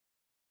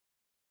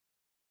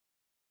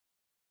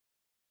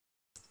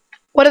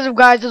What is up,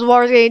 guys? This is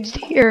Wars Games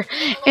here,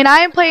 and I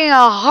am playing a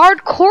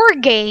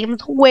hardcore game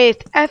with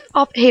F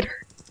Up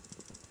Hater.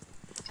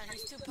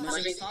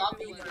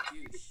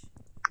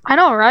 I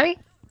know, right?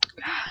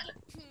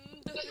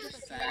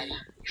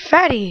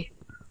 Fatty.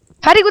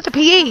 Fatty with the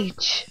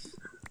PH.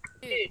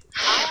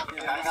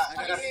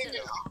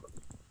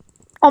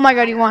 Oh my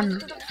god, he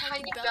won.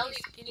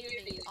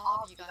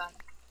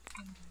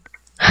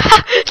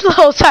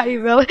 Little tiny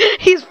belly.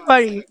 He's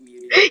funny.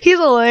 He's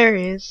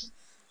hilarious.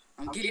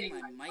 I'm getting my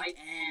mic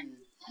and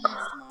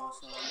tomorrow,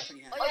 so I'm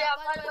pretty happy. Oh yeah,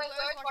 by the way,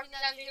 whoever's watching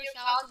that video,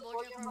 shout out to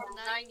Mojo from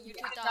 9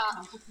 YouTube.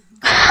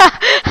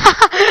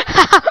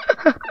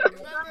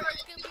 Remember,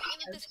 it's gonna be in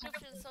the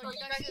description, so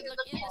you guys should look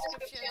in the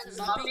description.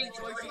 Stop being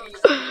Georgie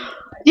HD.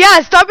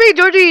 Yeah, stop being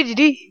Georgie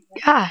HD.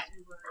 God.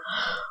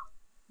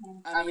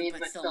 I mean,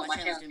 but still, my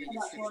channel's gonna be in the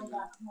description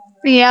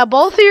though. Yeah,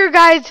 both of your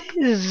guys,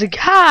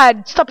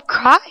 God, stop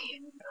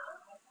crying.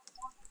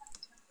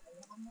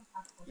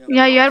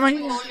 Yeah, you had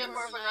one.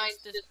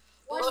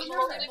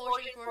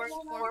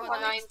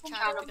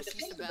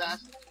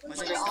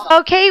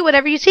 Okay,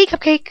 whatever you see,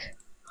 Cupcake.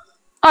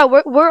 Oh,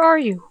 where are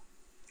you?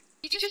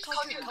 You just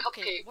called me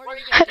Cupcake. Where are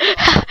you going?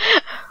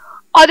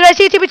 Oh, did I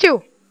see a team of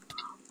two?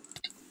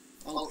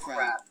 Oh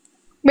crap.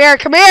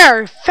 Come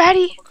here,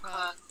 fatty.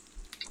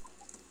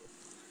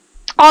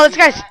 Oh, this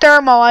guy's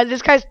thermo.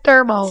 This guy's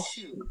thermo. I'm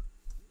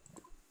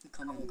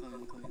coming.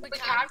 Wait,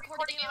 can I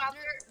record the game after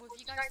with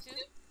you guys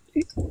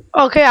too?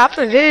 Okay,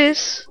 after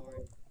this.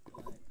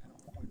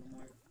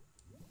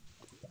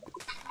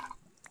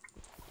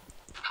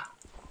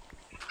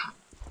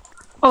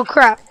 Oh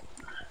crap.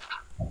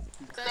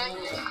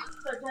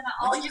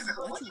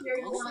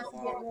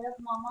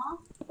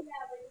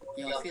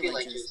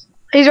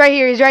 He's right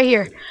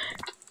here,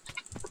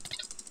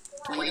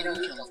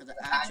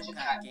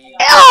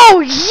 Oh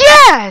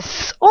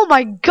yes! Oh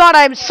my god,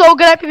 I'm so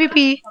good at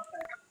PvP.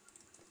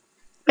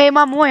 Hey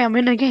mom, boy, I'm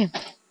in the game.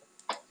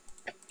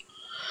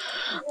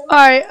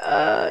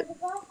 Alright,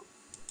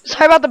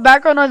 sorry about the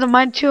background noise of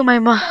mine too, my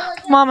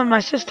mom and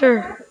my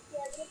sister.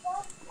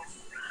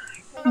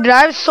 Dude,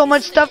 I have so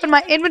much stuff in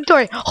my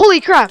inventory.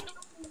 Holy crap!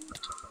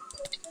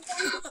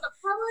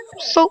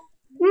 So,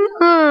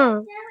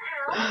 Oh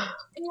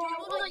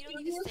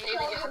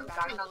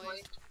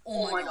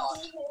my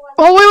gosh.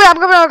 Oh wait,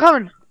 I'm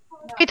coming.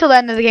 Wait till the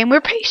end of the game.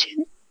 We're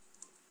patient.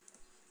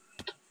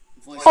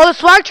 Oh, the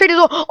swag train is.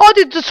 Oh,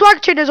 dude, the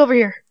swag train is over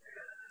here.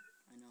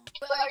 I know.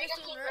 But are you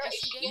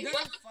guys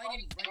are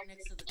fighting right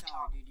next to the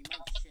tower, dude. You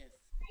might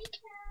shift.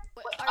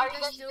 But are you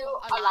guys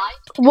still alive?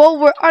 Well,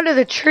 we're under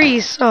the tree,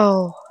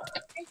 so.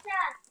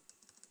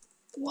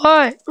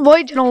 What?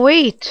 Wait, Jenna,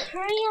 wait.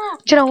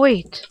 Jenna,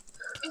 wait.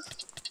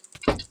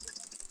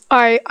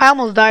 Alright, I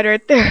almost died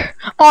right there.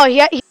 Oh,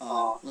 yeah.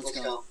 Oh, let's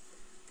go.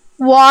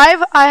 Well, I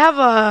have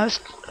a.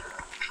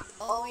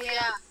 Oh,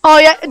 yeah. Oh,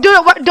 yeah.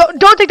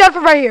 Don't take that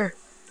from right here.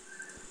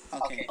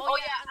 Okay. Oh,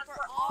 yeah. And for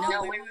all.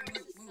 No, wait,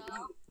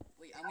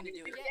 I'm gonna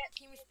do it.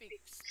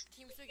 TeamSpeak.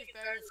 TeamSpeak is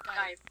better than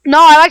Skype. No,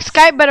 I like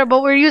Skype better,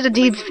 but we're using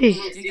TeamSpeak.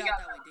 Dig out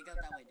that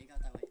way.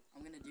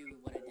 I'm gonna do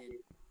what I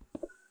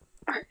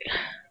did.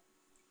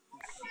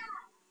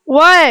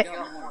 What?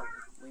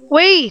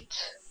 Wait.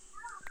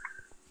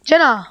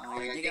 Jenna. Oh,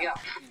 yeah, dig out.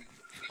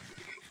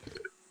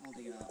 I'll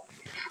dig out.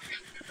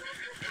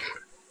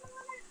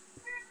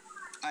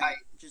 Alright,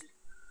 just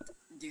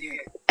dig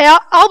it. Yeah,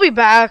 I'll be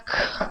back.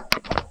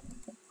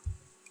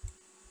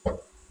 Alright,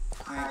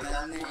 guys,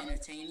 I'm gonna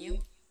entertain you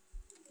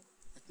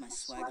with my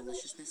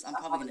swag-deliciousness. I'm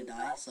probably gonna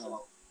die,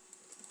 so.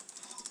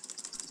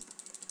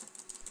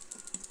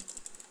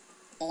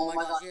 Oh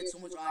my gosh, he had so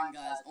much iron,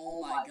 guys.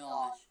 Oh my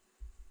gosh.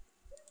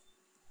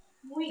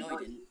 No, he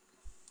didn't.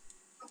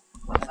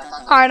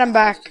 Alright, I'm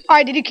back.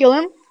 Alright, did you kill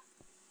him?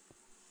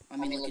 I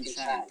mean, look in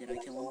chat. Did I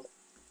kill him?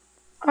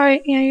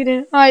 Alright, yeah, you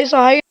did. Alright, so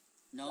how you?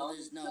 No,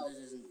 this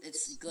isn't.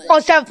 It's good.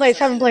 Oh, 7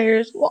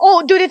 players.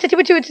 Oh, dude, it's a team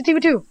of 2. It's a team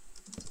of 2.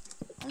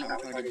 I'm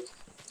not retarded.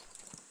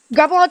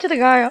 Grapple onto the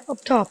guy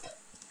up top.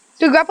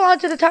 Dude, grapple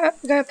onto the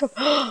guy up top.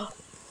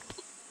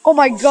 Oh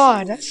my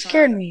god, that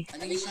scared me. I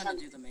think he's trying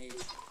to do the mage.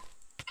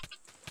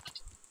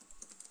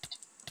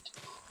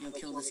 Yo,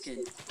 kill this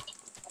kid.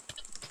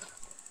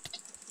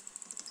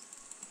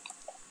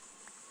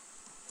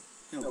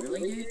 Yo,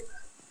 really, dude?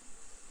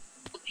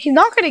 He's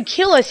not gonna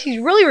kill us. He's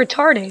really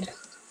retarded.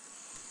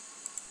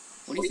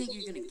 What do you think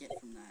you're gonna get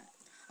from that?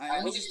 Alright,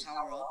 let me just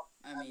tower up.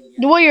 I mean,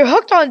 yeah. Well, you're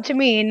hooked onto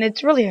me, and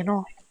it's really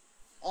annoying.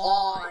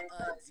 Oh,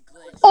 it's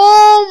glitched.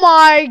 Oh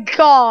my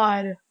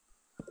god!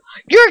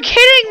 You're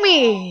kidding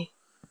me!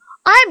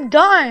 I'm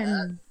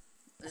done.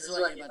 This is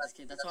what I hate about this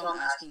kid. That's why I'm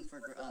asking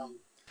for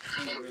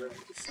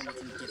someone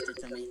can gift it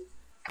to me.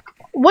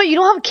 What? You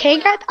don't have a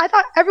king? I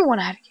thought everyone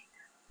had a king.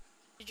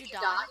 Did you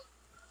die?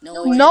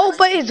 No,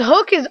 but his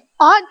hook is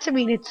onto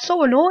me, and it's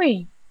so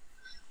annoying.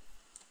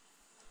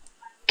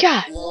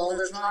 God. Well,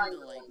 they're trying to,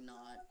 like,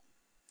 not.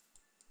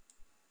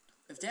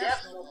 If they have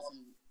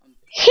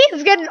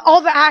He's getting all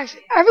the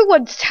action.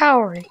 Everyone's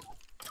towering.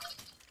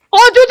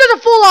 Oh, dude, there's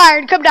a full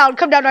iron. Come down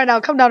right now.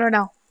 I'm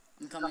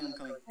coming.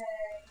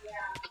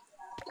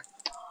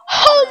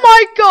 Oh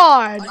my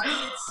god! I did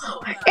it so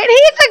fast. And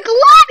he's a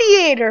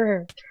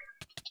gladiator!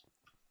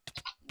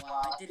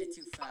 Wow, I did it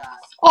too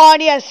fast. Oh,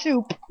 and he has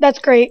soup. That's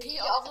great. Can you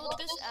upload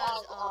this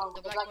as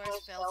the Black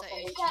Forest fails at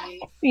HG?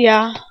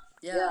 Yeah.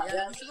 Yeah,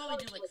 we should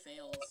probably do like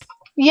fails.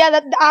 Yeah,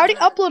 I already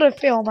Then uploaded a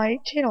fail on my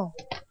channel.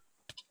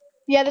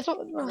 Yeah, that's what.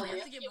 okay, you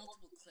have to get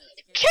multiple clips.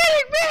 You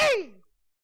can't Kidding me!